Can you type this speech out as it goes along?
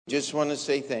Just want to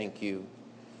say thank you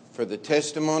for the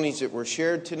testimonies that were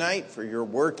shared tonight, for your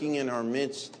working in our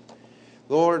midst.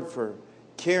 Lord, for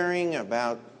caring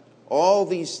about all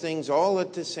these things all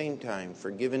at the same time, for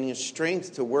giving us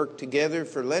strength to work together,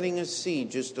 for letting us see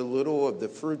just a little of the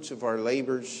fruits of our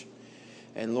labors.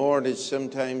 And Lord, as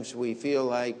sometimes we feel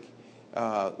like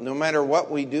no matter what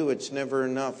we do, it's never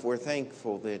enough, we're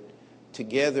thankful that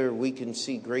together we can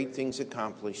see great things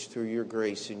accomplished through your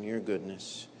grace and your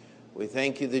goodness. We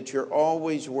thank you that you're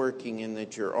always working and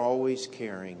that you're always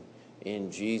caring.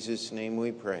 In Jesus' name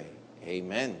we pray.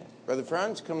 Amen. Brother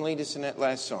Franz, come lead us in that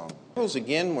last song.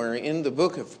 Again, we're in the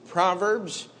book of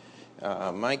Proverbs.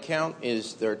 My count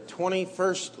is their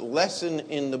 21st lesson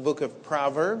in the book of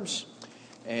Proverbs.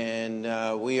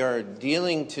 And we are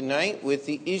dealing tonight with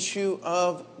the issue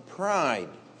of pride.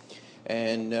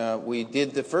 And we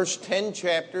did the first 10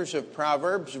 chapters of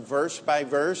Proverbs, verse by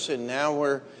verse, and now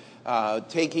we're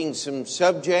taking some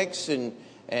subjects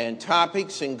and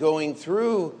topics and going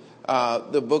through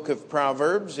the book of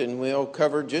Proverbs, and we'll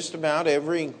cover just about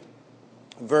every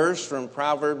verse from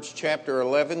Proverbs chapter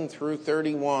 11 through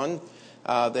 31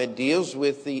 that deals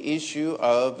with the issue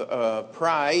of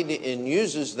pride and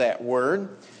uses that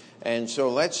word. And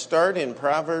so let's start in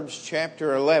Proverbs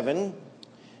chapter 11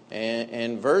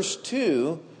 and verse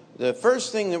 2. The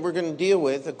first thing that we're going to deal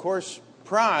with, of course,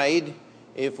 pride,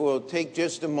 if we'll take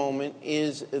just a moment,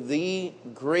 is the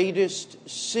greatest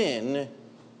sin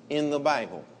in the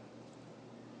Bible.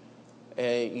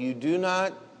 You do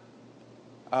not,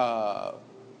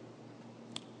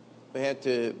 we have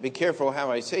to be careful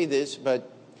how I say this, but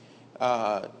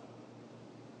God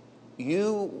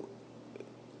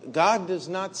does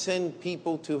not send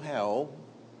people to hell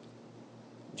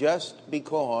just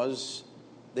because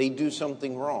they do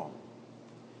something wrong.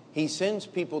 He sends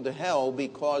people to hell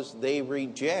because they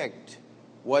reject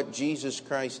what Jesus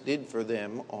Christ did for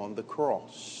them on the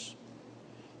cross.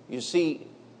 You see,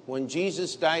 when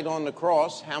Jesus died on the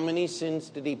cross, how many sins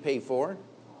did he pay for?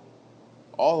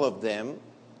 All of them.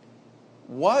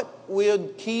 What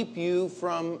would keep you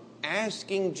from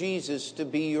asking Jesus to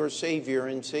be your Savior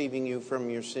and saving you from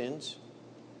your sins?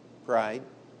 Pride.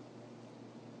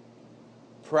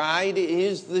 Pride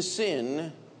is the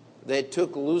sin that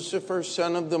took Lucifer,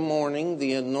 son of the morning,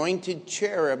 the anointed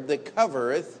cherub that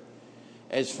covereth.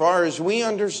 As far as we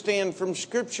understand from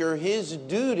Scripture, his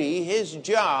duty, his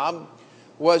job,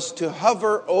 was to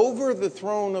hover over the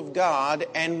throne of God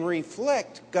and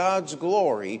reflect God's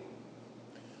glory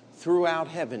throughout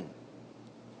heaven.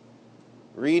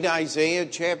 Read Isaiah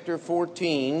chapter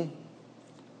 14.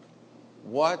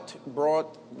 What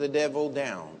brought the devil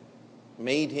down?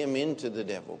 Made him into the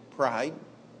devil? Pride.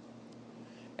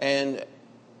 And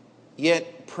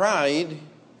yet pride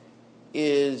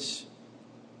is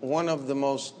one of the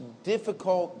most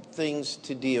difficult things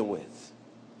to deal with.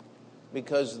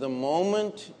 Because the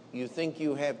moment you think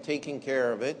you have taken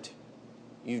care of it,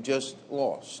 you just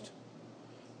lost.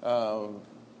 I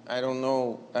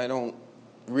don't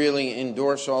really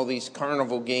endorse all these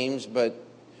carnival games, but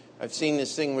I've seen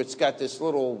this thing where it's got this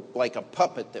little, like a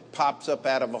puppet that pops up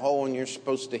out of a hole and you're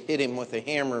supposed to hit him with a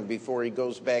hammer before he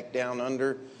goes back down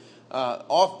under.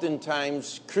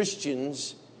 Oftentimes,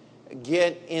 Christians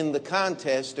get in the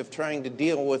contest of trying to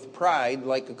deal with pride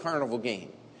like a carnival game.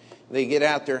 They get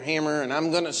out their hammer and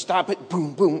I'm going to stop it,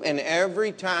 boom, boom. And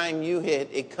every time you hit,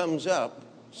 it comes up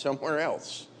somewhere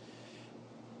else.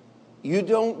 You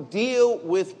don't deal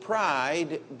with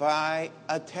pride by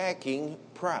attacking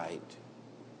pride.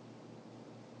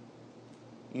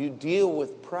 You deal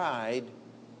with pride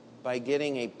by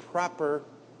getting a proper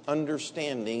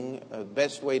understanding. The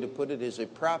best way to put it is a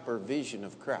proper vision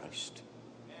of Christ.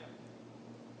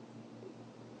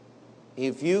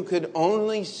 If you could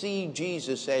only see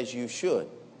Jesus as you should,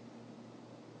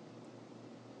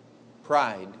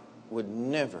 pride would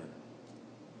never,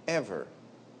 ever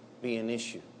be an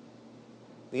issue.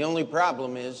 The only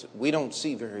problem is we don't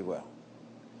see very well.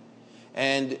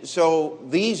 And so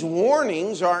these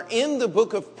warnings are in the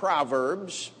book of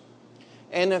Proverbs.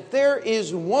 And if there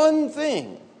is one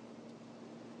thing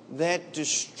that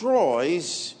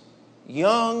destroys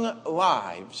young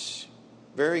lives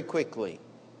very quickly,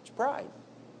 it's pride.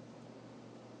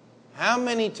 How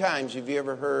many times have you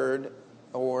ever heard,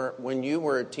 or when you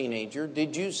were a teenager,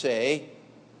 did you say,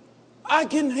 I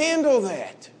can handle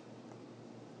that?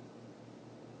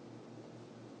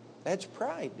 That's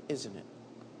pride, isn't it?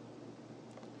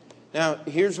 Now,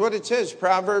 here's what it says,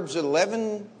 Proverbs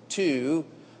 11:2,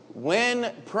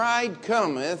 when pride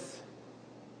cometh,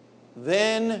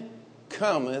 then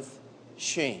cometh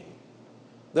shame.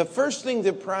 The first thing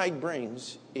that pride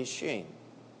brings is shame.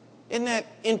 Isn't that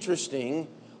interesting?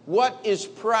 What is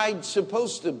pride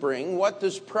supposed to bring? What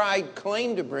does pride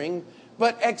claim to bring?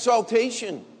 But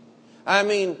exaltation. I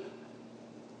mean,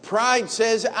 pride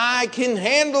says, I can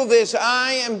handle this.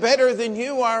 I am better than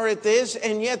you are at this.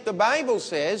 And yet the Bible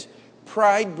says,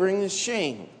 pride brings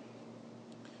shame.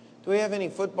 Do we have any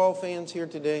football fans here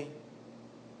today?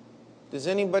 Does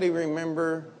anybody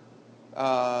remember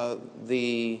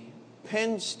the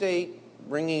Penn State,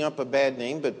 bringing up a bad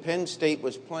name, but Penn State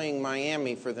was playing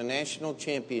Miami for the national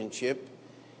championship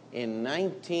in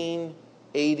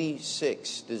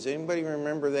 1986. Does anybody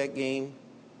remember that game?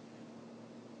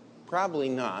 Probably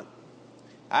not.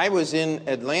 I was in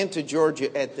Atlanta,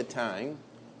 Georgia at the time,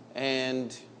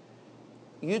 and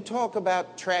you talk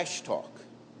about trash talk.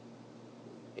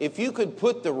 If you could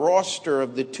put the roster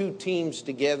of the two teams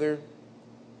together,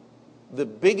 the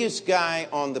biggest guy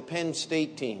on the Penn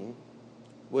State team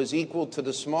was equal to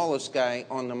the smallest guy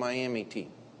on the Miami team.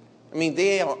 I mean,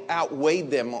 they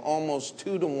outweighed them almost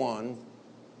 2-1.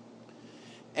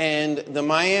 And the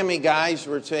Miami guys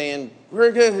were saying,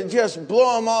 we're going to just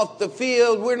blow them off the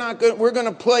field. We're going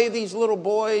to play these little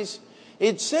boys.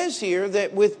 It says here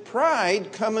that with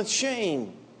pride cometh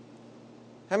shame.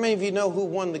 How many of you know who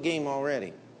won the game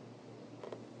already?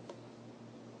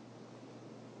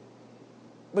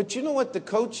 But you know what the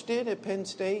coach did at Penn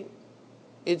State?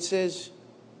 It says,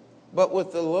 but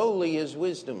with the lowly is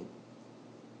wisdom.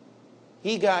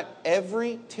 He got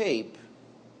every tape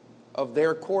of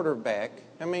their quarterback.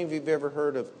 How many of you have ever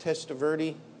heard of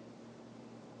Testaverde?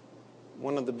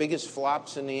 One of the biggest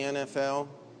flops in the NFL.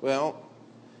 Well,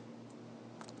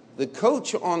 the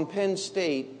coach on Penn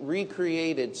State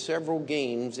recreated several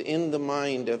games in the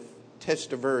mind of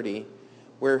Testaverde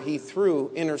where he threw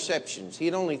interceptions. He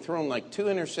had only thrown like 2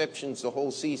 interceptions the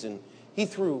whole season. He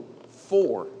threw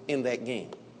 4 in that game.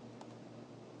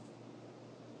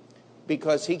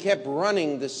 Because he kept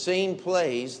running the same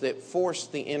plays that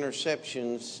forced the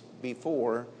interceptions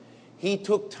before. He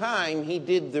took time, he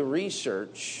did the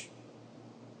research,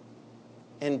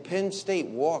 and Penn State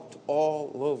walked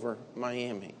all over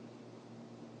Miami.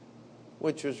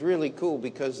 Which was really cool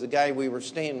because the guy we were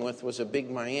staying with was a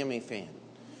big Miami fan.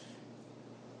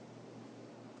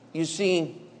 You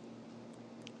see,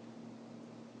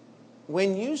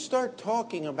 when you start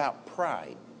talking about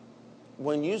pride,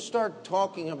 when you start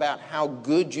talking about how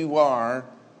good you are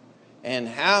and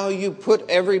how you put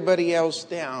everybody else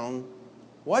down,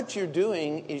 what you're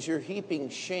doing is you're heaping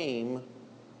shame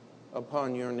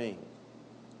upon your name.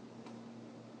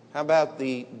 How about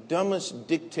the dumbest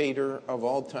dictator of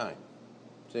all time?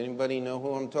 Does anybody know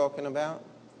who I'm talking about?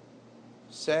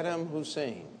 Saddam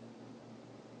Hussein,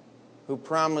 who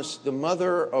promised the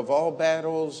mother of all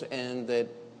battles and that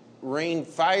rained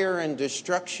fire and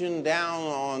destruction down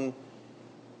on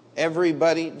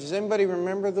everybody. Does anybody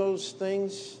remember those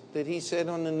things that he said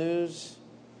on the news?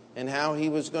 And how he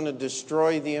was going to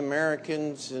destroy the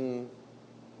Americans. And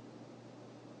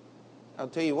I'll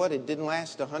tell you what, it didn't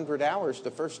last 100 hours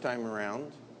the first time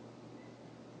around.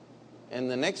 And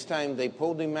the next time they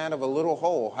pulled him out of a little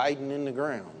hole hiding in the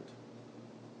ground.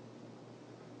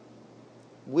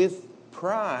 With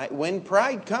pride, when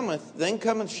pride cometh, then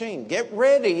cometh shame. Get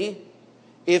ready.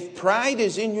 If pride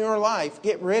is in your life,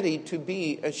 get ready to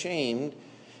be ashamed.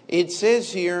 It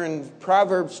says here in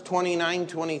Proverbs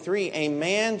 29:23, a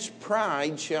man's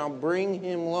pride shall bring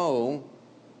him low,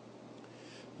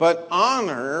 but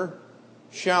honor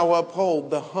shall uphold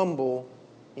the humble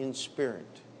in spirit.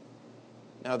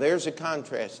 Now there's a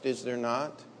contrast, is there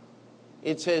not?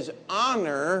 It says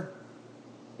honor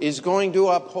is going to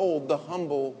uphold the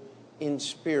humble in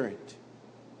spirit.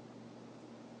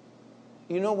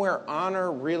 You know where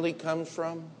honor really comes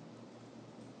from?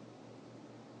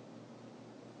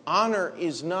 Honor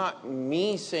is not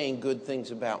me saying good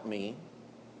things about me.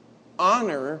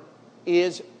 Honor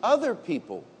is other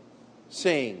people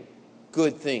saying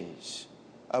good things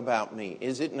about me.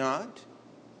 Is it not?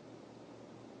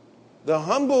 The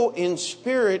humble in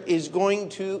spirit is going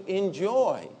to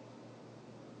enjoy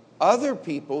other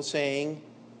people saying,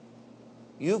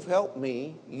 you've helped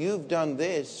me, you've done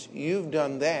this, you've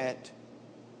done that.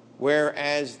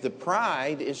 Whereas the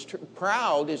proud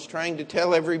is trying to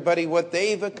tell everybody what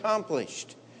they've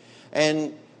accomplished.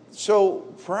 And so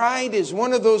pride is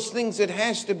one of those things that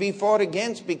has to be fought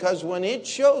against, because when it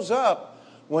shows up,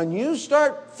 when you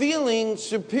start feeling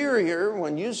superior,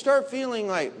 when you start feeling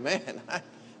like, man,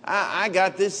 I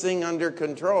got this thing under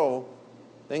control,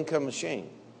 then comes shame.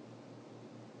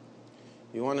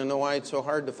 You want to know why it's so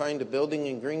hard to find a building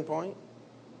in Greenpoint?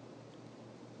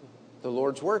 The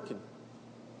Lord's working.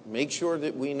 Make sure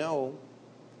that we know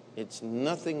it's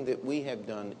nothing that we have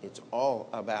done. It's all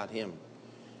about Him.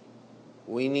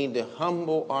 We need to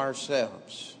humble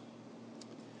ourselves.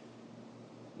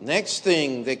 Next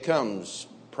thing that comes,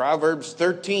 Proverbs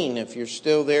 13. If you're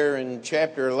still there in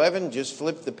chapter 11, just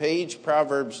flip the page,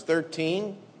 Proverbs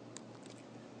 13.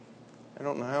 I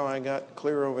don't know how I got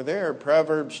clear over there.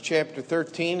 Proverbs chapter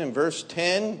 13 and verse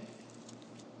 10.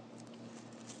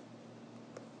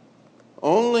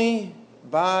 Only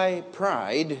by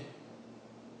pride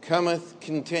cometh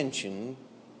contention,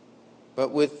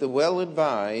 but with the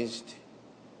well-advised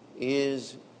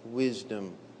is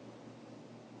wisdom.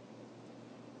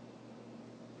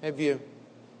 Have you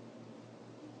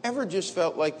ever just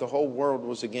felt like the whole world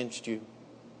was against you?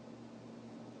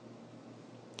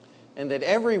 And that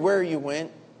everywhere you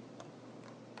went,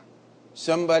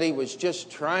 somebody was just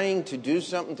trying to do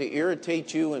something to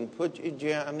irritate you and put you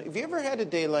down? Have you ever had a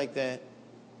day like that?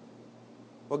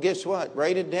 Well, guess what?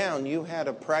 Write it down. You had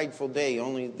a prideful day.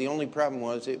 The only problem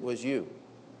was it was you.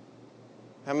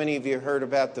 How many of you heard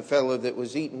about the fellow that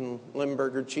was eating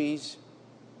Limburger cheese?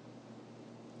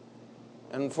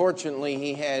 Unfortunately,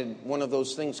 he had one of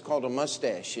those things called a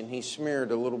mustache, and he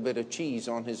smeared a little bit of cheese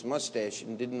on his mustache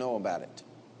and didn't know about it.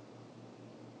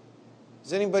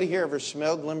 Has anybody here ever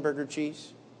smelled Limburger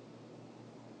cheese?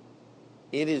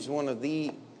 It is one of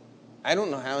the, I don't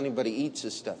know how anybody eats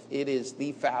this stuff. It is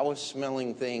the foulest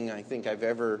smelling thing I think I've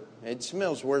ever, it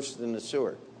smells worse than the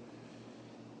sewer.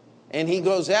 And he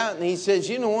goes out and he says,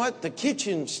 you know what? The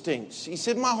kitchen stinks. He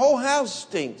said, my whole house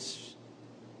stinks.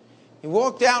 He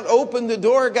walked out, opened the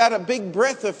door, got a big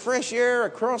breath of fresh air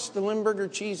across the Limburger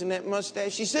cheese and that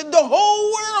mustache. He said, the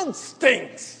whole world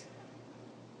stinks.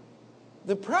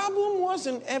 The problem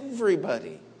wasn't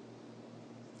everybody.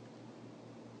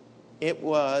 It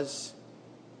was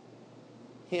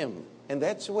him. And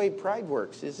that's the way pride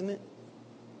works, isn't it?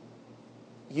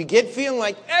 You get feeling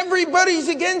like everybody's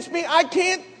against me. I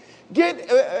can't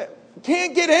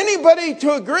get anybody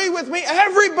to agree with me.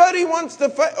 Everybody wants to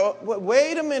fight. Oh,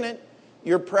 wait a minute.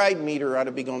 Your pride meter ought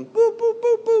to be going boop, boop,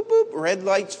 boop, boop, boop. Red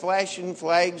lights flashing,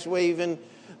 flags waving.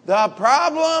 The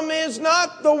problem is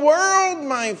not the world,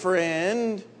 my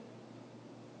friend.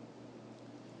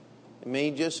 It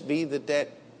may just be that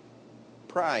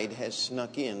pride has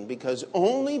snuck in, because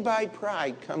only by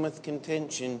pride cometh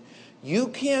contention. You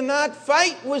cannot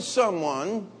fight with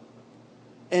someone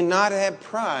and not have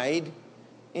pride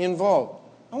involved.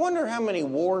 I wonder how many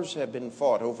wars have been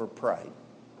fought over pride.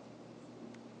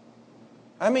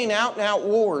 I mean, out-and-out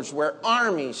wars where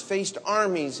armies faced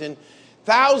armies and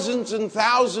thousands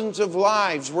of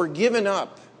lives were given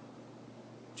up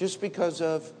just because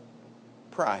of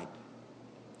pride.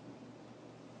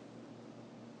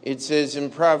 It says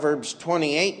in Proverbs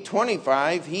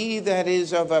 28:25, he that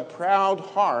is of a proud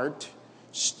heart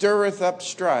stirreth up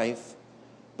strife,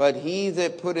 but he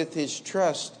that putteth his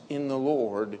trust in the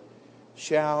Lord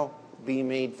shall be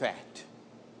made fat.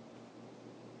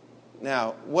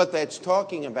 Now, what that's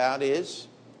talking about is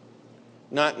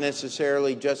not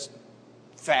necessarily just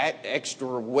fat,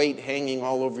 extra weight hanging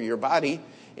all over your body.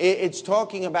 It's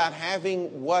talking about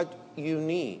having what you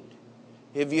need.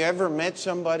 Have you ever met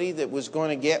somebody that was going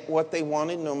to get what they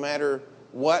wanted no matter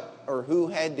what or who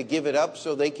had to give it up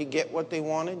so they could get what they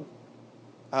wanted?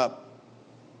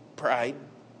 Pride.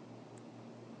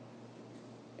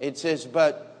 It says,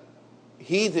 but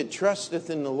he that trusteth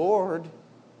in the Lord,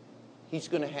 he's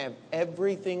going to have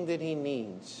everything that he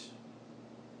needs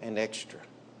and extra.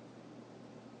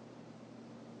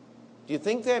 Do you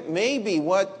think that may be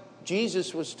what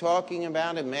Jesus was talking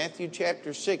about in Matthew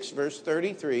chapter 6, verse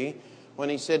 33, when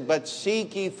he said, but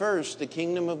seek ye first the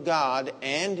kingdom of God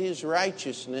and his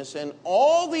righteousness, and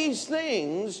all these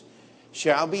things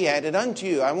shall be added unto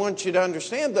you. I want you to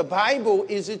understand the Bible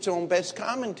is its own best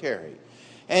commentary.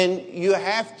 And you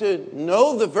have to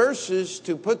know the verses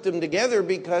to put them together,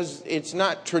 because it's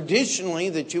not traditionally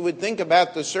that you would think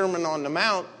about the Sermon on the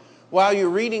Mount while you're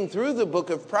reading through the book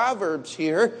of Proverbs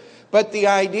here. But the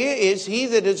idea is, he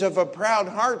that is of a proud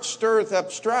heart stirreth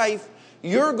up strife.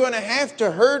 You're going to have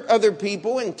to hurt other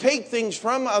people and take things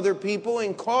from other people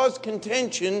and cause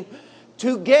contention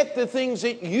to get the things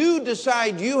that you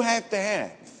decide you have to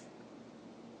have.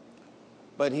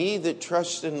 But he that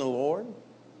trusts in the Lord,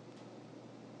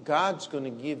 God's going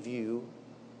to give you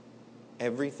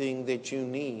everything that you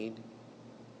need.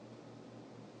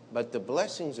 But the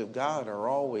blessings of God are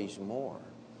always more.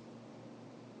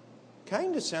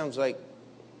 Kind of sounds like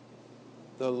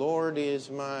the Lord is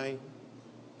my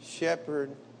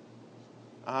shepherd,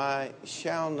 I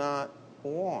shall not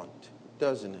want,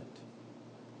 doesn't it?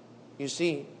 You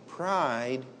see,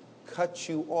 pride cuts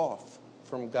you off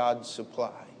from God's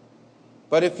supply.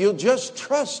 But if you'll just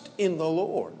trust in the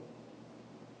Lord.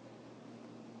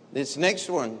 This next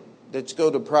one, Let's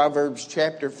go to Proverbs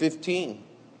chapter 15.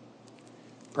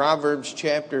 Proverbs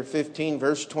chapter 15,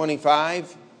 verse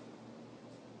 25.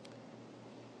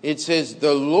 It says,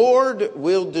 "The Lord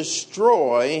will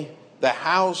destroy the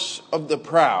house of the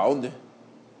proud,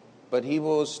 but he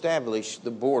will establish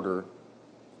the border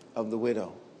of the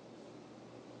widow."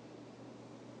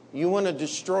 You want to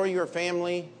destroy your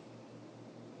family,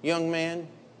 young man?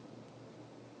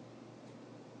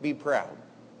 Be proud.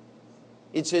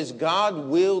 It says God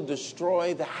will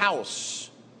destroy the house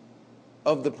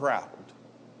of the proud.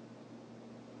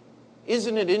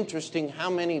 Isn't it interesting how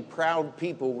many proud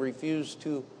people refuse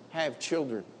to have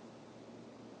children?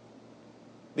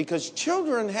 Because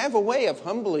children have a way of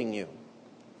humbling you.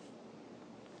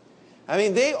 I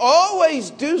mean, they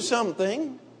always do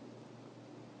something.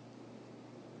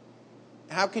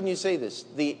 How can you say this?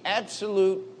 The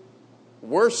absolute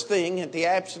worst thing at the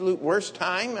absolute worst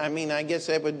time. I mean, I guess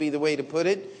that would be the way to put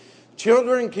it.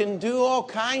 Children can do all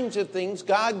kinds of things.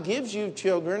 God gives you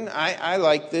children. I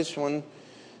like this one.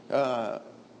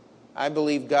 I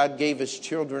believe God gave us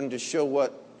children to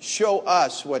show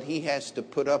us what He has to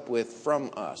put up with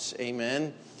from us.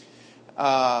 Amen.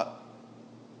 But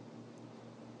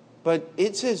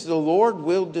it says the Lord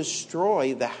will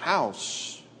destroy the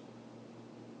house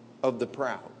of the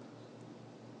proud,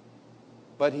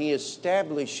 but He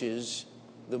establishes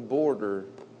the border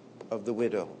of the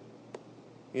widow.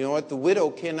 You know what? The widow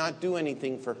cannot do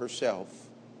anything for herself.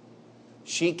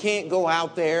 She can't go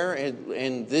out there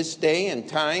in this day and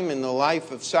time in the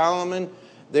life of Solomon.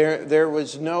 There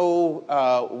was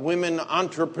no women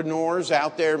entrepreneurs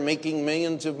out there making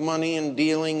millions of money and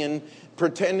dealing and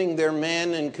pretending they're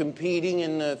men and competing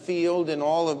in the field, and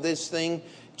all of this thing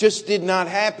just did not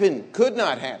happen, could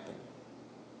not happen.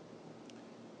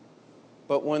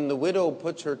 But when the widow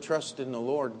puts her trust in the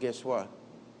Lord, guess what?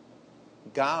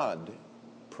 God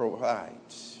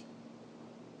provides.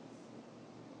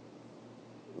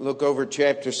 Look over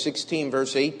chapter 16,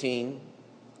 verse 18.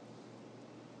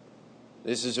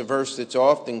 This is a verse that's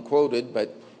often quoted,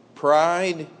 but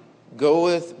pride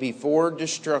goeth before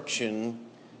destruction,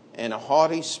 and a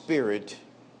haughty spirit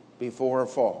before a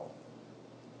fall.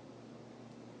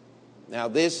 Now,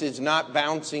 this is not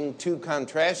bouncing two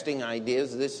contrasting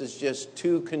ideas. This is just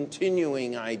two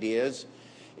continuing ideas.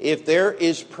 If there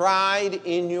is pride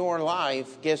in your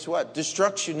life, guess what?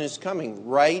 Destruction is coming.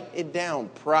 Write it down.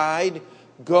 Pride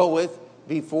goeth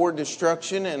before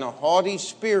destruction, and a haughty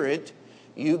spirit.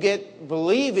 You get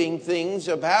believing things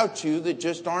about you that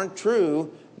just aren't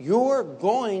true, you're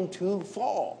going to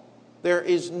fall. There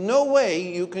is no way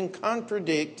you can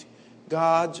contradict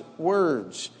God's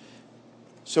words.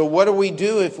 So what do we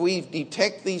do if we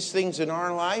detect these things in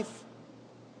our life?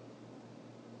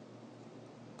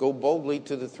 Go boldly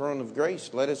to the throne of grace.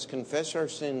 Let us confess our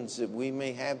sins that we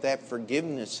may have that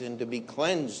forgiveness and to be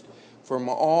cleansed from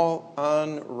all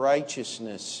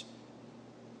unrighteousness.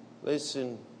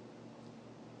 Listen,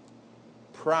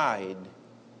 pride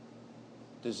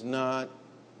does not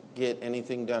get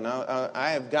anything done. I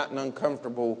have gotten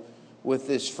uncomfortable with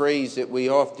this phrase that we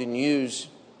often use.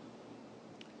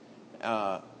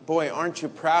 Boy, aren't you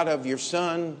proud of your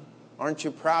son? Aren't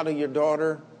you proud of your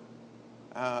daughter?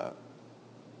 I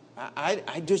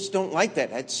just don't like that.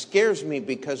 That scares me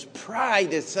because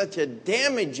pride is such a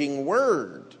damaging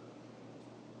word.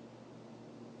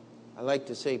 I like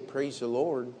to say, praise the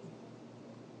Lord.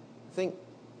 I think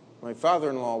my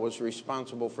father-in-law was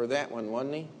responsible for that one,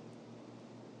 wasn't he?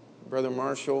 Brother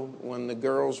Marshall, when the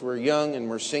girls were young and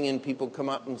were singing, people come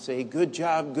up and say, good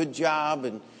job, good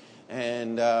job.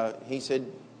 And he said,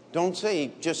 don't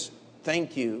say just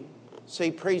thank you.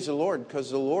 Say praise the Lord, because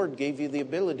the Lord gave you the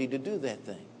ability to do that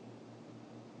thing.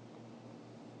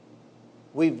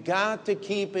 We've got to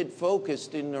keep it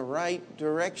focused in the right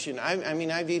direction. I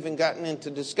mean, I've even gotten into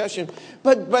discussion,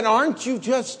 but aren't you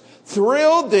just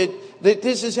thrilled that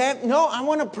this is happening? No, I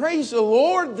want to praise the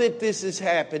Lord that this is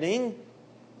happening,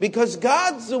 because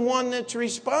God's the one that's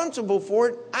responsible for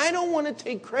it. I don't want to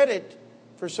take credit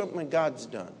for something that God's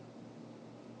done,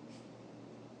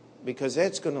 because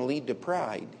that's going to lead to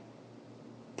pride.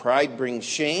 Pride brings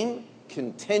shame,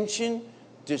 contention,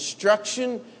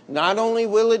 destruction. Not only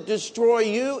will it destroy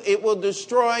you, it will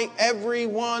destroy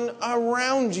everyone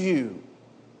around you.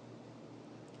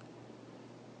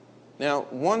 Now,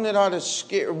 one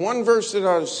verse that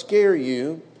ought to scare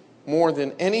you more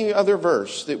than any other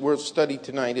verse that we'll study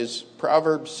tonight is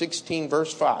Proverbs 16,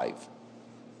 verse 5.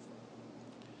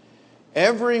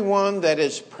 Everyone that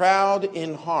is proud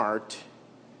in heart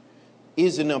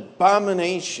is an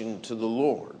abomination to the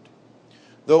Lord.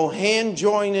 Though hand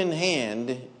join in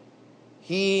hand,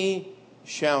 he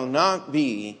shall not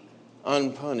be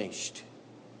unpunished.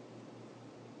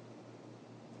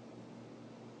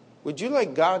 Would you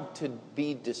like God to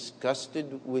be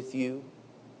disgusted with you?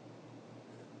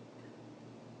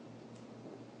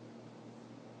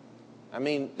 I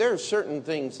mean, there are certain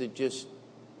things that just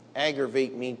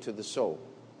aggravate me to the soul.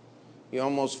 You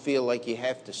almost feel like you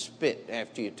have to spit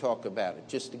after you talk about it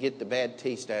just to get the bad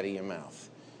taste out of your mouth.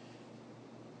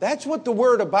 That's what the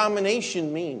word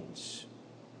abomination means.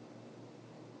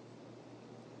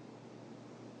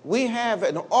 We have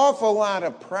an awful lot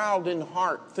of proud in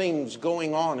heart things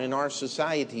going on in our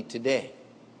society today.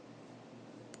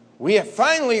 We have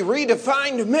finally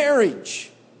redefined marriage.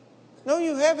 No,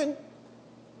 you haven't.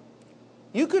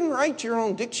 You can write your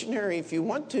own dictionary if you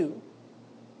want to.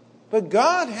 But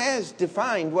God has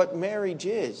defined what marriage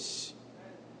is.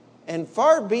 And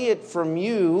far be it from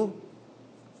you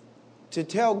to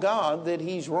tell God that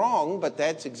He's wrong, but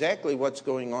that's exactly what's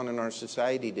going on in our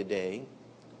society today.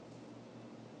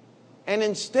 And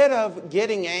instead of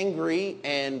getting angry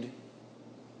and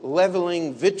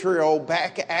leveling vitriol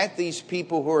back at these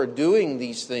people who are doing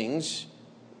these things,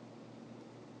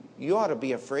 you ought to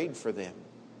be afraid for them.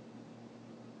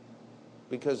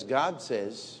 Because God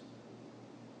says,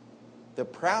 the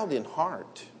proud in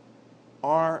heart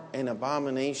are an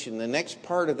abomination. The next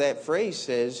part of that phrase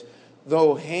says,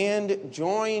 though hand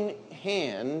join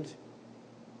in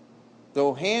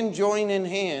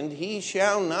hand, he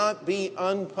shall not be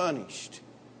unpunished.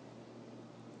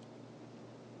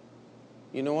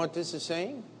 You know what this is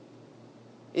saying?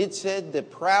 It said the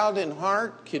proud in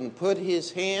heart can put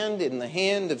his hand in the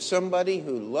hand of somebody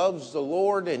who loves the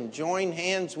Lord and join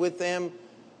hands with them,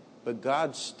 but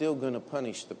God's still going to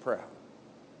punish the proud.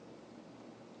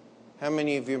 How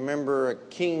many of you remember a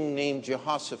king named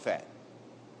Jehoshaphat?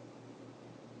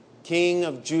 King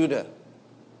of Judah.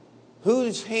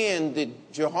 Whose hand did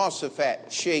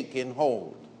Jehoshaphat shake and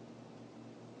hold?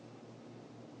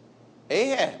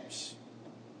 Ahab's.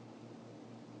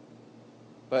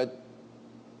 But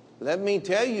let me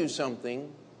tell you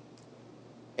something.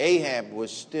 Ahab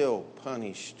was still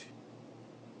punished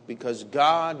because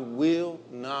God will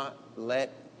not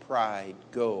let pride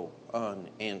go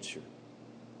unanswered.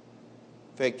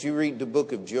 In fact, you read the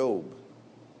book of Job.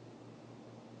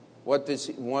 What is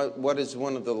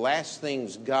one of the last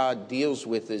things God deals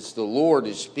with is the Lord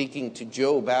is speaking to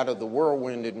Job out of the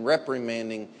whirlwind and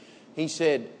reprimanding. He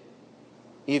said,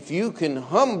 if you can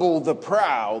humble the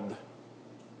proud,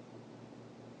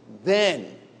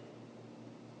 then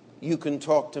you can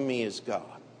talk to me as God.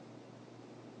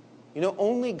 You know,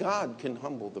 only God can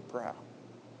humble the proud.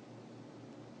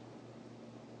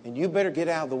 And you better get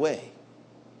out of the way,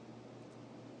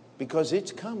 because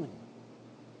it's coming.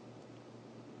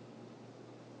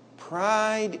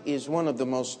 Pride is one of the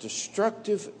most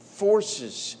destructive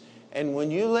forces. And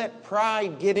when you let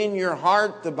pride get in your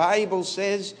heart, the Bible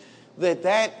says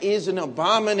that is an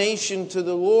abomination to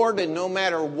the Lord. And no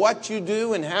matter what you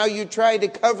do and how you try to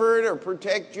cover it or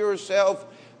protect yourself,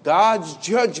 God's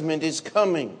judgment is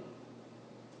coming.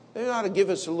 They ought to give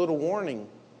us a little warning.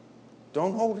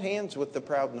 Don't hold hands with the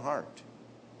proud in heart.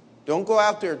 Don't go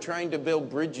out there trying to build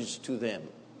bridges to them.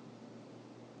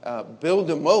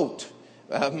 Build a moat.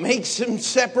 Make some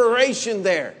separation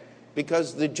there,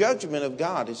 because the judgment of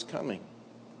God is coming.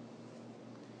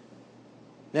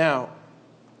 Now,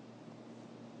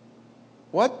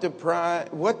 what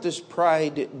does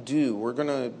pride do? We're going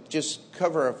to just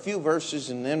cover a few verses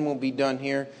and then we'll be done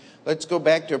here. Let's go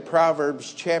back to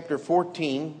Proverbs chapter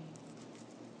 14.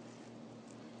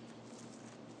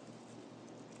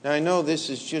 Now, I know this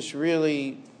is just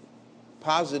really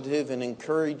positive and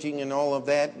encouraging and all of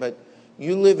that, but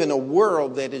you live in a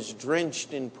world that is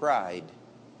drenched in pride.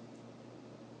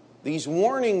 These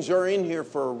warnings are in here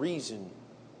for a reason,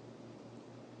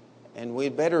 and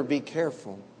we'd better be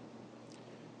careful.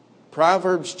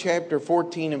 Proverbs chapter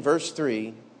 14 and verse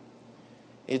 3,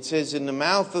 it says, in the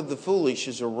mouth of the foolish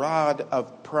is a rod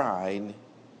of pride,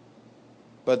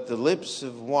 but the lips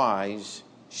of wise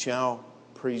shall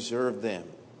preserve them.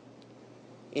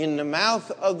 In the mouth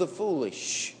of the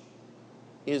foolish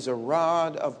is a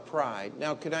rod of pride.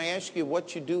 Now, can I ask you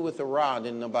what you do with a rod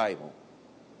in the Bible?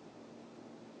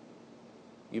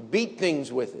 You beat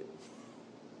things with it.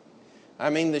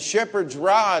 I mean, the shepherd's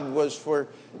rod was for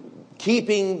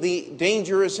keeping the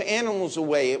dangerous animals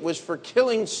away. It was for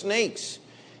killing snakes.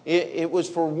 It was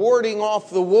for warding off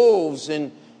the wolves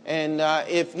and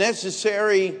if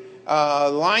necessary,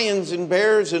 lions and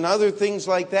bears and other things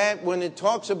like that. When it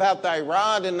talks about thy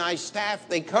rod and thy staff,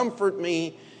 they comfort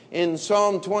me. In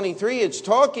Psalm 23, it's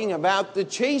talking about the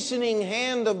chastening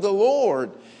hand of the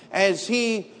Lord as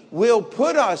He will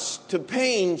put us to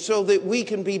pain so that we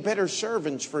can be better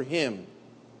servants for Him.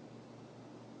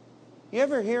 You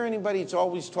ever hear anybody that's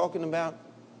always talking about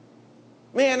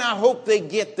Man, I hope they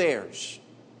get theirs.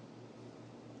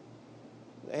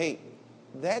 Hey,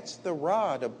 that's the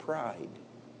rod of pride.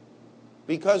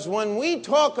 Because when we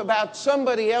talk about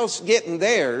somebody else getting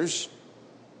theirs,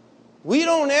 we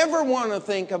don't ever want to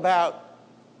think about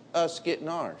us getting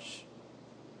ours.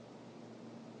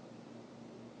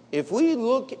 If we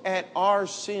look at our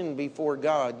sin before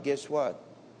God, guess what?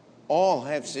 All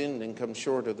have sinned and come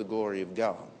short of the glory of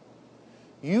God.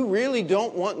 You really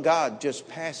don't want God just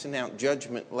passing out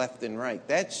judgment left and right.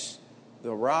 That's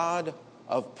the rod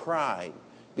of pride.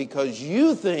 Because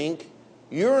you think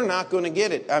you're not going to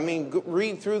get it. I mean,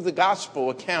 read through the gospel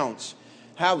accounts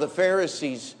how the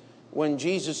Pharisees, when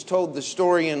Jesus told the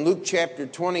story in Luke chapter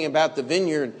 20 about the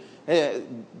vineyard,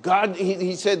 God,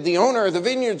 he said, the owner of the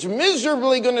vineyard's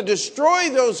miserably going to destroy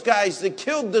those guys that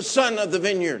killed the son of the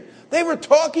vineyard. They were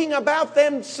talking about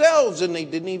themselves and they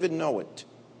didn't even know it.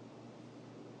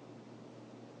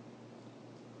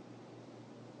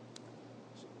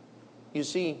 You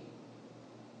see,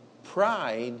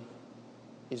 pride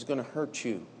is going to hurt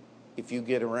you if you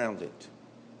get around it.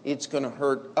 It's going to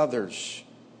hurt others.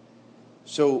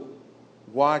 So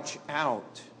watch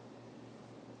out.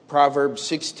 Proverbs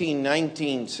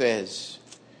 16:19 says,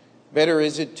 better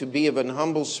is it to be of an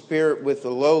humble spirit with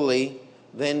the lowly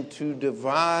than to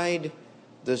divide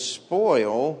the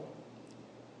spoil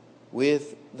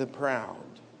with the proud.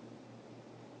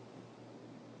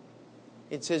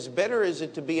 It says, better is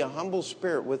it to be a humble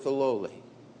spirit with the lowly.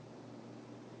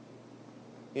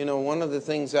 You know, one of the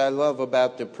things I love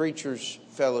about the preachers'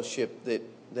 fellowship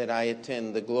that I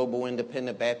attend, the Global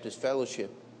Independent Baptist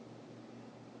Fellowship,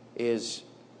 is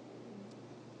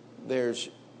there's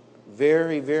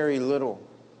very, very little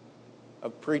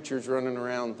of preachers running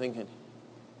around thinking,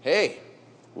 hey,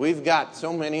 we've got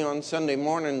so many on Sunday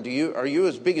morning. Are you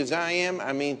as big as I am?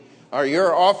 I mean, are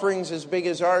your offerings as big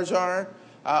as ours are?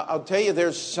 I'll tell you,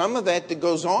 there's some of that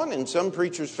goes on in some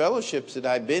preachers' fellowships that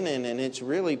I've been in, and it's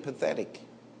really pathetic.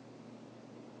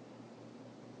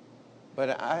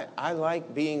 But I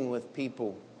like being with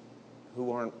people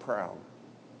who aren't proud.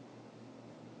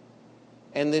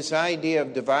 And this idea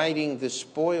of dividing the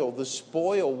spoil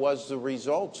was the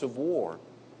results of war.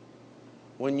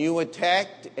 When you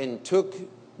attacked and took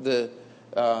the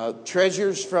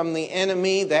treasures from the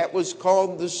enemy, that was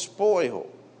called the spoil.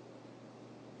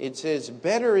 It says,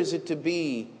 better is it to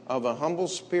be of a humble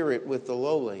spirit with the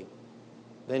lowly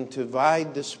than to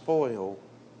divide the spoil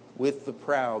with the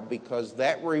proud, because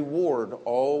that reward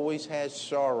always has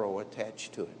sorrow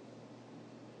attached to it.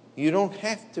 You don't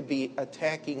have to be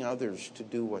attacking others to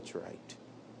do what's right.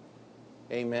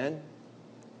 Amen?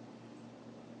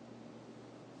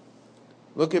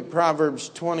 Look at Proverbs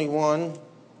 21.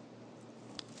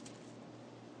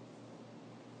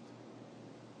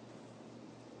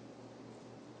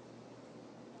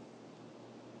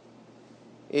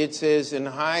 It says, an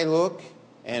high look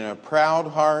and a proud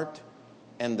heart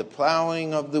and the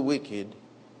plowing of the wicked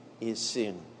is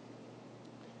sin.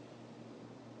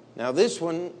 Now this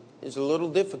one is a little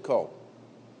difficult.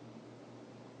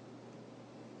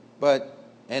 But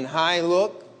an high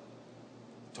look,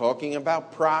 talking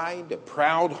about pride, a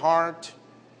proud heart,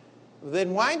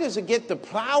 then why does it get the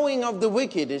plowing of the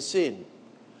wicked is sin?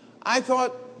 I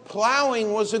thought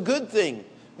plowing was a good thing.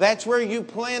 That's where you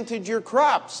planted your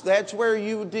crops. That's where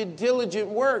you did diligent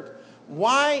work.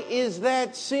 Why is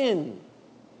that sin?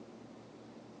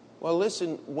 Well,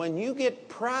 listen, when you get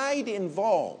pride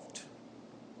involved,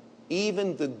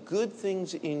 even the good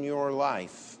things in your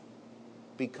life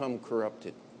become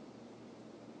corrupted.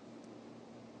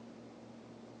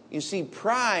 You see,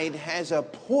 pride has a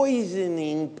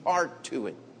poisoning part to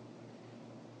it.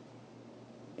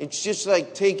 It's just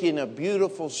like taking a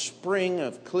beautiful spring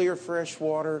of clear, fresh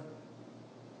water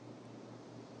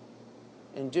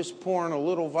and just pouring a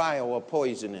little vial of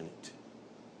poison in it.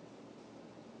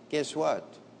 Guess what?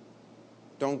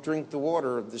 Don't drink the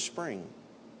water of the spring.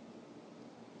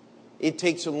 It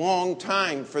takes a long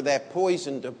time for that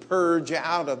poison to purge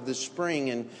out of the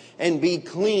spring and be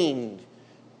cleaned.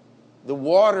 The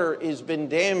water has been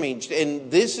damaged. And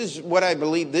this is what I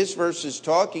believe this verse is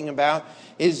talking about,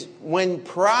 is when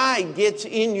pride gets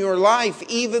in your life,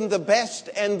 even the best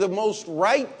and the most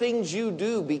right things you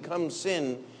do become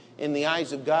sin in the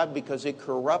eyes of God, because it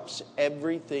corrupts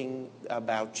everything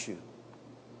about you.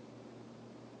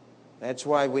 That's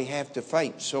why we have to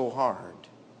fight so hard.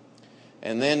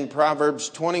 And then Proverbs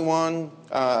 21,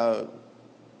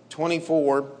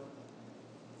 24.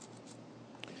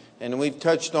 And we've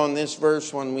touched on this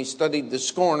verse when we studied the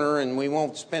scorner, and we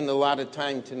won't spend a lot of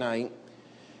time tonight.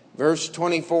 Verse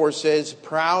 24 says,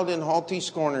 proud and haughty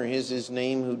scorner is his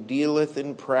name, who dealeth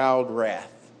in proud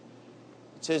wrath.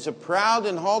 It says, a proud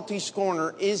and haughty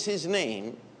scorner is his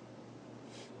name,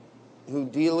 who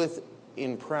dealeth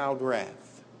in proud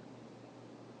wrath.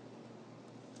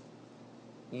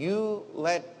 You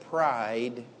let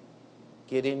pride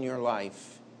get in your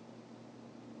life,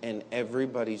 and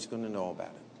everybody's going to know about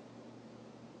it.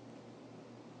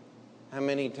 How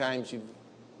many times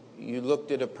you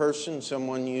looked at a person,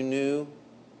 someone you knew,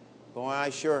 boy, I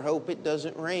sure hope it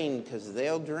doesn't rain because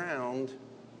they'll drown.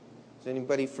 Is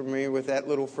anybody familiar with that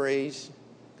little phrase?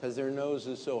 Because their nose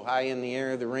is so high in the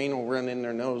air, the rain will run in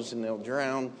their nose and they'll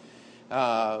drown.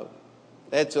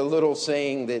 That's a little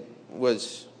saying that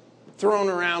was thrown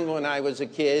around when I was a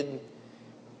kid.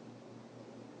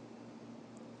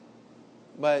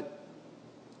 But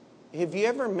have you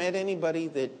ever met anybody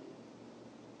that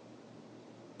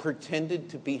pretended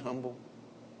to be humble?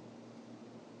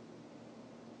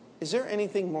 Is there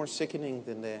anything more sickening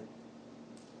than that?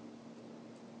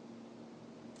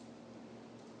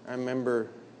 I remember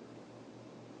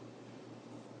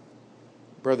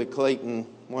Brother Clayton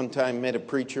one time met a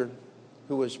preacher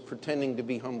who was pretending to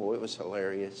be humble. It was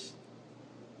hilarious.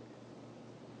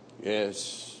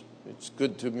 Yes, it's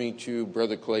good to meet you,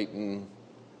 Brother Clayton.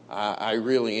 I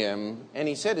really am. And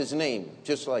he said his name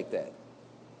just like that.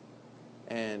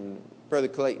 And Brother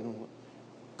Clayton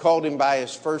called him by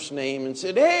his first name and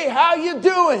said, "Hey, how you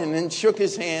doing?" and shook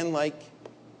his hand like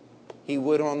he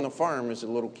would on the farm as a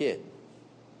little kid.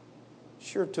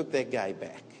 Sure took that guy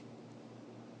back.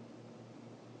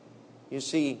 You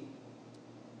see,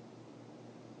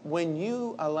 when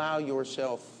you allow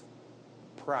yourself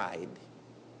pride,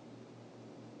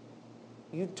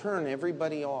 you turn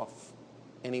everybody off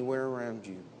anywhere around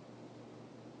you.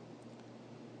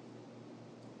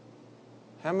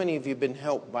 How many of you have been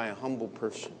helped by a humble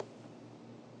person?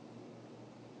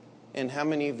 And how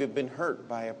many of you have been hurt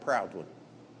by a proud one?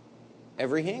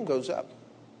 Every hand goes up.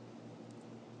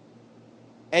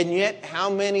 And yet, how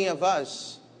many of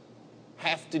us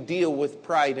have to deal with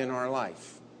pride in our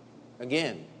life?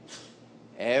 Again,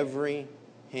 every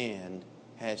hand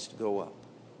has to go up.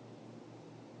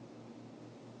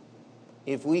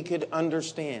 If we could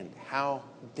understand how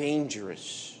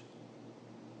dangerous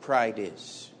pride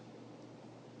is,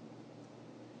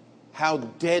 how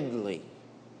deadly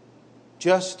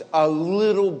just a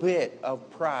little bit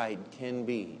of pride can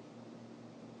be.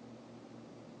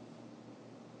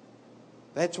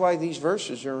 That's why these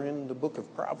verses are in the book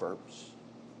of Proverbs.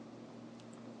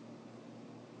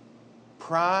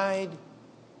 Pride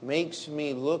makes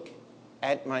me look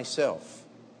at myself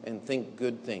and think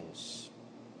good things.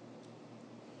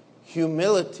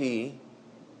 Humility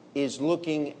is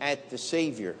looking at the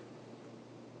Savior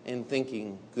and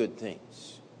thinking good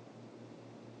things.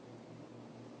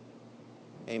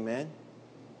 Amen?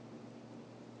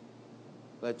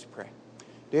 Let's pray.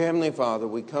 Dear Heavenly Father,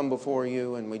 we come before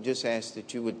you and we just ask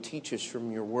that you would teach us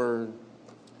from your word.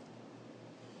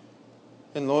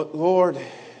 And Lord,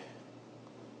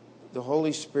 the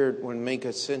Holy Spirit would make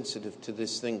us sensitive to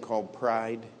this thing called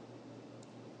pride.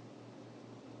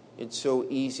 It's so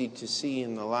easy to see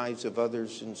in the lives of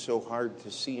others and so hard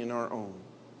to see in our own.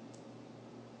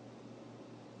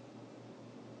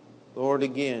 Lord,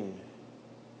 again,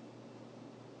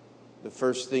 the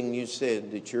first thing you said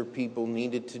that your people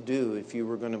needed to do if you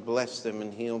were going to bless them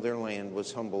and heal their land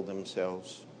was humble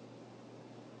themselves.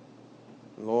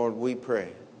 Lord, we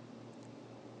pray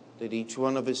that each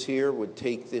one of us here would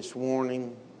take this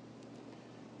warning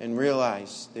and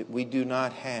realize that we do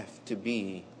not have to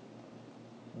be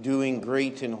doing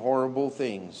great and horrible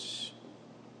things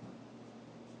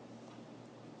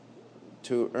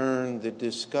to earn the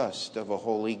disgust of a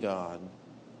holy God.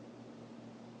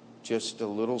 Just a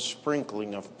little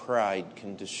sprinkling of pride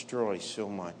can destroy so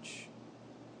much.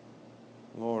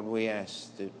 Lord, we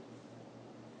ask that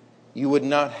you would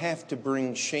not have to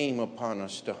bring shame upon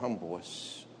us to humble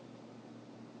us.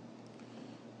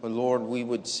 But Lord, we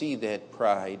would see that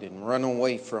pride and run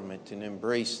away from it and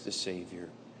embrace the Savior.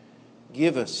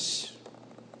 Give us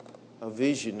a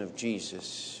vision of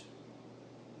Jesus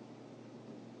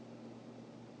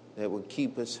that would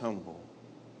keep us humble.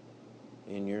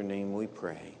 In your name we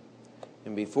pray.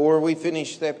 And before we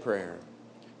finish that prayer,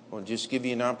 I'll just give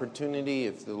you an opportunity.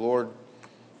 If the Lord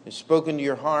has spoken to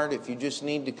your heart, if you just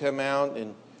need to come out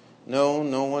and no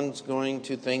one's going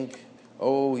to think,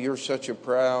 oh, you're such a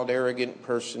proud, arrogant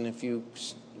person if you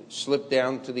slip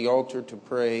down to the altar to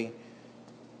pray.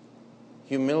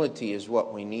 Humility is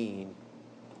what we need.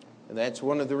 And that's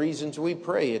one of the reasons we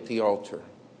pray at the altar.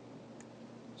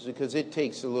 It's because it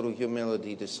takes a little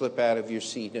humility to slip out of your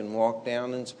seat and walk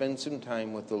down and spend some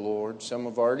time with the Lord. Some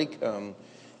have already come.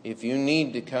 If you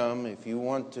need to come, if you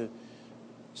want to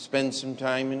spend some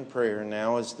time in prayer.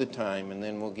 Now is the time, and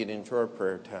then we'll get into our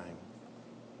prayer time.